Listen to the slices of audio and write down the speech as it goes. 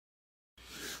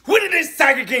When did this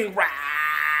Tiger King ride?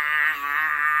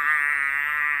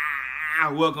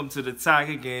 Welcome to the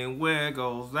Tiger Gang where it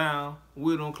goes down.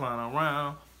 We don't clown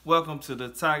around. Welcome to the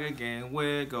Tiger Gang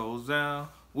where it goes down.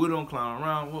 We don't clown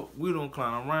around. We don't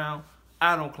clown around.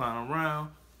 I don't clown around.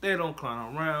 They don't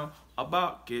clown around.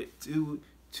 About get to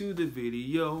the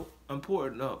video.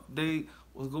 Important update.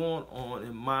 What's going on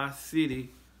in my city,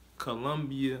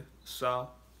 Columbia, South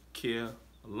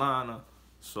Carolina.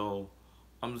 So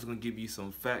I'm just gonna give you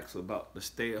some facts about the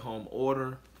stay-at-home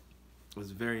order.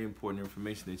 It's very important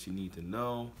information that you need to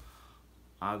know.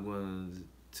 I'm going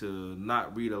to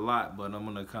not read a lot, but I'm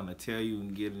gonna kind of tell you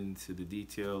and get into the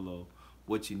detail of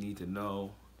what you need to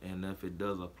know and if it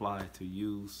does apply to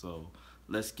you. So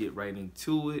let's get right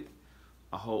into it.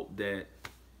 I hope that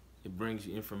it brings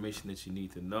you information that you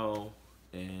need to know,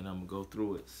 and I'm gonna go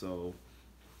through it. So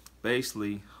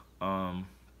basically, the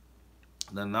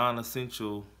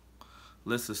non-essential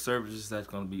list of services that's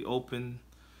going to be open.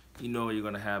 You know, you're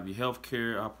going to have your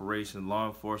healthcare operation, law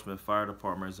enforcement, fire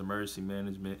departments, emergency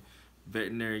management,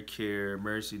 veterinary care,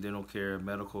 emergency dental care,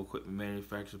 medical equipment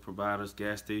manufacturers, providers,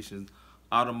 gas stations,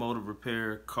 automotive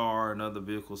repair, car and other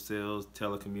vehicle sales,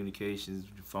 telecommunications,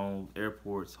 phone,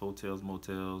 airports, hotels,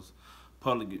 motels,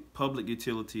 public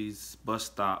utilities, bus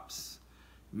stops,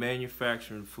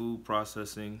 manufacturing, food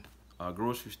processing,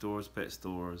 grocery stores, pet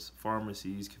stores,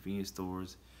 pharmacies, convenience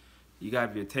stores. You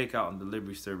got your takeout and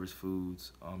delivery service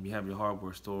foods. You have your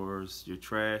hardware stores, your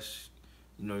trash,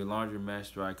 you know, your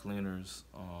laundromats, dry cleaners,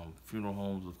 funeral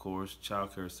homes, of course,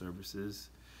 child care services,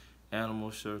 animal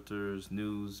shelters,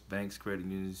 news, banks, credit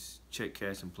unions, check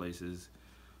cashing places,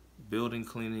 building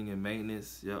cleaning and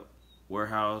maintenance,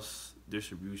 warehouse,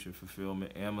 distribution,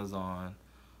 fulfillment, Amazon,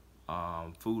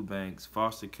 food banks,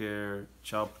 foster care,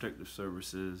 child protective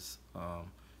services,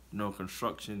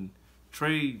 construction,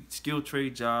 skilled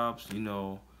trade jobs.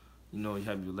 You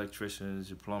have your electricians,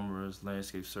 your plumbers,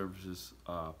 landscape services,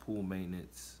 pool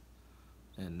maintenance,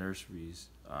 and nurseries,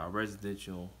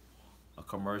 residential,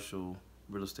 commercial,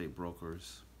 real estate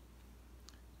brokers.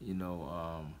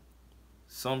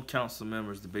 Some council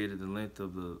members debated the length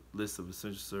of the list of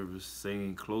essential services,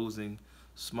 saying closing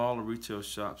smaller retail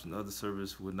shops and other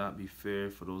services would not be fair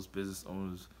for those business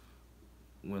owners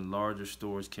when larger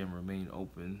stores can remain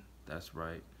open. That's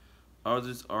right.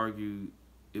 Others argued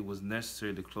it was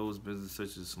necessary to close businesses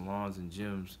such as salons and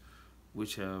gyms,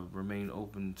 which have remained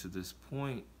open to this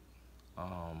point.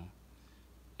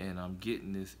 And I'm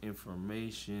getting this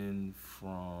information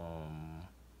from,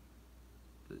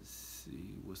 let's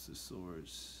see, what's the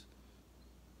source?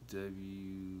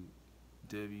 WYFF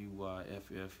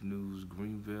News,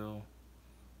 Greenville,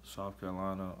 South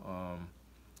Carolina.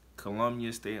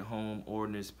 Columbia stay-at-home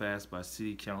ordinance passed by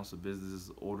City Council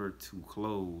businesses ordered to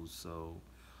close. So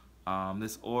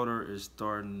this order is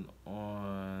starting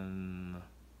on,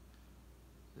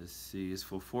 let's see, it's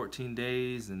for 14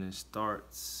 days, and it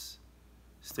starts,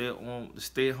 the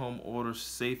stay-at-home order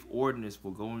safe ordinance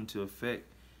will go into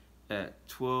effect at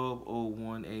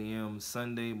 12:01 a.m.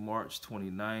 Sunday, March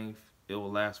 29th. It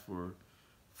will last for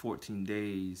 14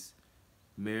 days.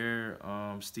 Mayor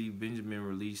Steve Benjamin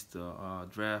released the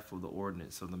draft of the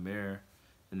ordinance. So the mayor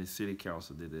and the city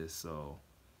council did this. So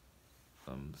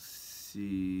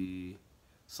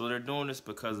so they're doing this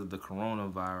because of the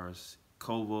coronavirus,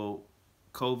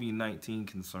 COVID-19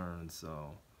 concerns.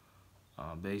 So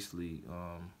basically,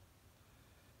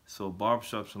 so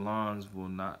barbershop salons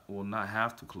will not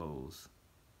have to close.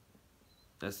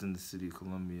 That's in the city of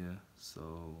Columbia.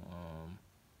 So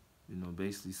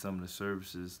basically some of the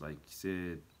services, like you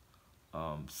said,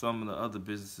 some of the other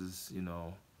businesses,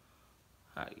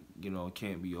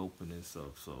 can't be open and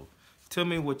stuff. So tell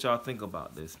me what y'all think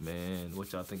about this, man.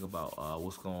 What y'all think about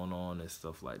what's going on and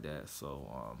stuff like that.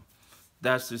 So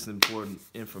that's just important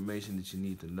information that you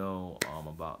need to know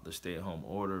about the stay-at-home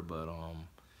order. But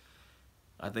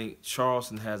I think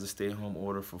Charleston has a stay-at-home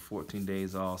order for 14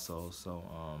 days also. So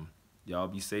y'all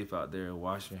be safe out there.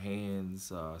 Wash your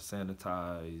hands,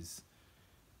 sanitize,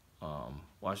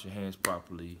 wash your hands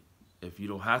properly. If you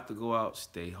don't have to go out,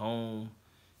 stay home.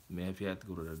 Man, if you have to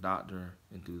go to the doctor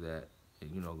and do that,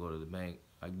 and go to the bank,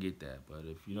 I get that. But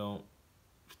if you don't,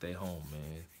 stay home,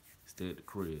 man. Stay at the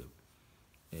crib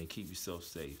and keep yourself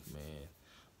safe, man.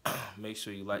 Make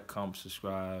sure you like, comment,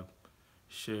 subscribe,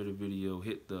 share the video,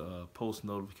 hit the post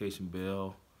notification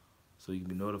bell so you can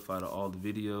be notified of all the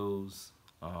videos.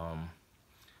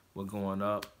 We're going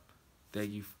up.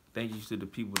 Thank you to the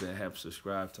people that have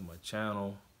subscribed to my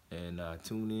channel and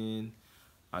tune in.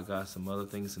 I got some other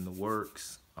things in the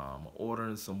works. I'm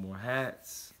ordering some more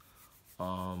hats.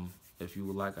 If you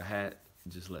would like a hat,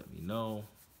 just let me know.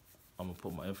 I'm gonna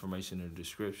put my information in the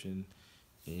description.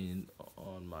 in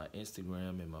on my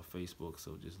Instagram and my Facebook,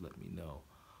 so just let me know.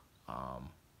 I'm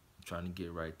trying to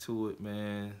get right to it,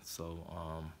 man. So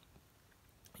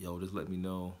yo, just let me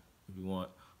know if you want.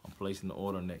 I'm placing the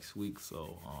order next week,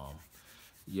 so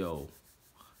yo,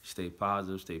 stay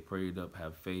positive, stay prayed up,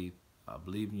 have faith,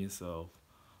 believe in yourself.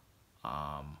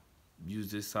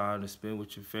 Use this time to spend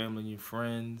with your family and your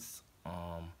friends.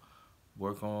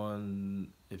 Work on,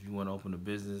 if you want to open a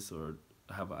business or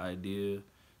have an idea,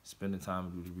 spend the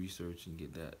time to do the research and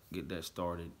get that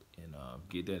started, and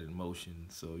get that in motion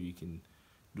so you can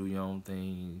do your own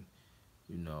thing,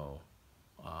 you know,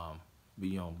 be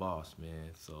your own boss,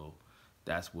 man. So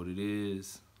that's what it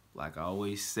is. Like I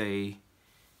always say,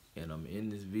 and I'm in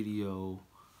this video.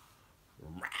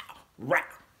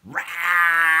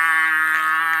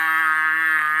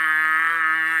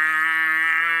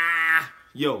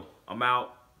 Yo, I'm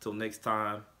out. Till next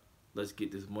time, let's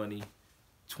get this money.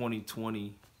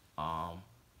 2020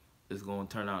 is going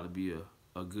to turn out to be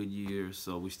a good year.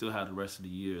 So we still have the rest of the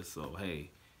year. So,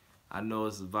 hey, I know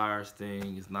it's a virus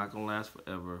thing. It's not going to last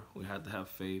forever. We have to have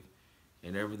faith,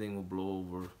 and everything will blow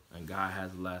over, and God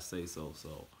has the last say so.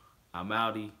 So I'm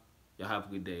outie. Y'all have a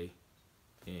good day,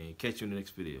 and catch you in the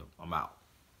next video. I'm out.